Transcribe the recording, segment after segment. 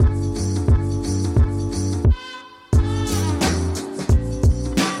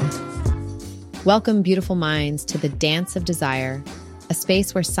Welcome, beautiful minds, to the Dance of Desire, a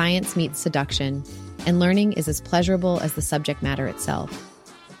space where science meets seduction and learning is as pleasurable as the subject matter itself.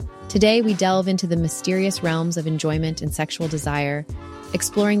 Today, we delve into the mysterious realms of enjoyment and sexual desire,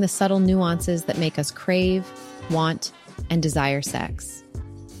 exploring the subtle nuances that make us crave, want, and desire sex.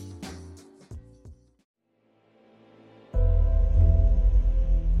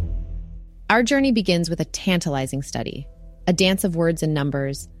 Our journey begins with a tantalizing study, a dance of words and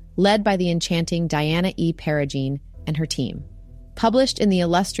numbers, led by the enchanting Diana E. Perugine and her team. Published in the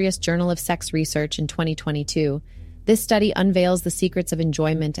illustrious Journal of Sex Research in 2022, this study unveils the secrets of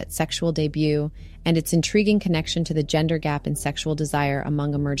enjoyment at sexual debut and its intriguing connection to the gender gap in sexual desire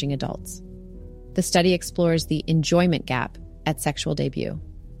among emerging adults. The study explores the enjoyment gap at sexual debut,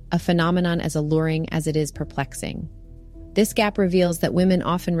 a phenomenon as alluring as it is perplexing. This gap reveals that women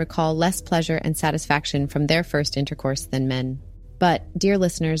often recall less pleasure and satisfaction from their first intercourse than men. But, dear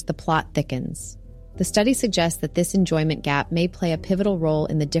listeners, the plot thickens. The study suggests that this enjoyment gap may play a pivotal role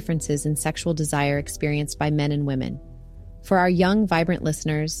in the differences in sexual desire experienced by men and women. For our young, vibrant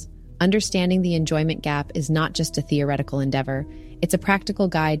listeners, understanding the enjoyment gap is not just a theoretical endeavor, it's a practical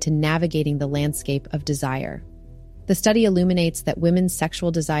guide to navigating the landscape of desire. The study illuminates that women's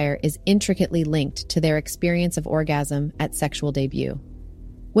sexual desire is intricately linked to their experience of orgasm at sexual debut.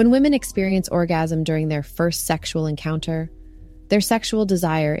 When women experience orgasm during their first sexual encounter, their sexual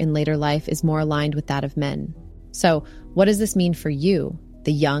desire in later life is more aligned with that of men. So, what does this mean for you,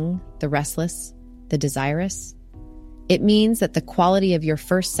 the young, the restless, the desirous? It means that the quality of your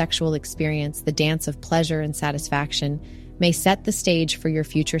first sexual experience, the dance of pleasure and satisfaction, may set the stage for your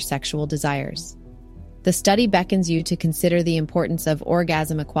future sexual desires. The study beckons you to consider the importance of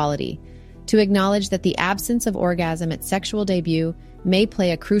orgasm equality, to acknowledge that the absence of orgasm at sexual debut may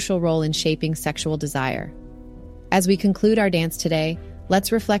play a crucial role in shaping sexual desire. As we conclude our dance today,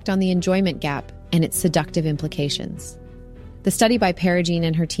 let's reflect on the enjoyment gap and its seductive implications. The study by Perugine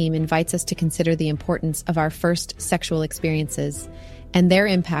and her team invites us to consider the importance of our first sexual experiences and their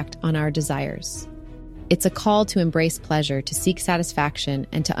impact on our desires. It's a call to embrace pleasure, to seek satisfaction,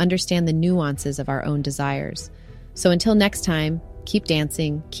 and to understand the nuances of our own desires. So until next time, keep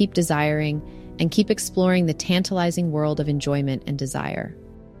dancing, keep desiring, and keep exploring the tantalizing world of enjoyment and desire.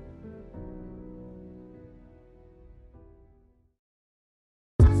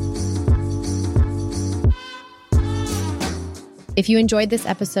 If you enjoyed this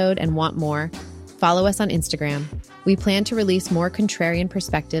episode and want more, follow us on Instagram. We plan to release more contrarian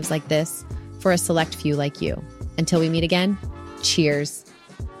perspectives like this for a select few like you. Until we meet again, cheers.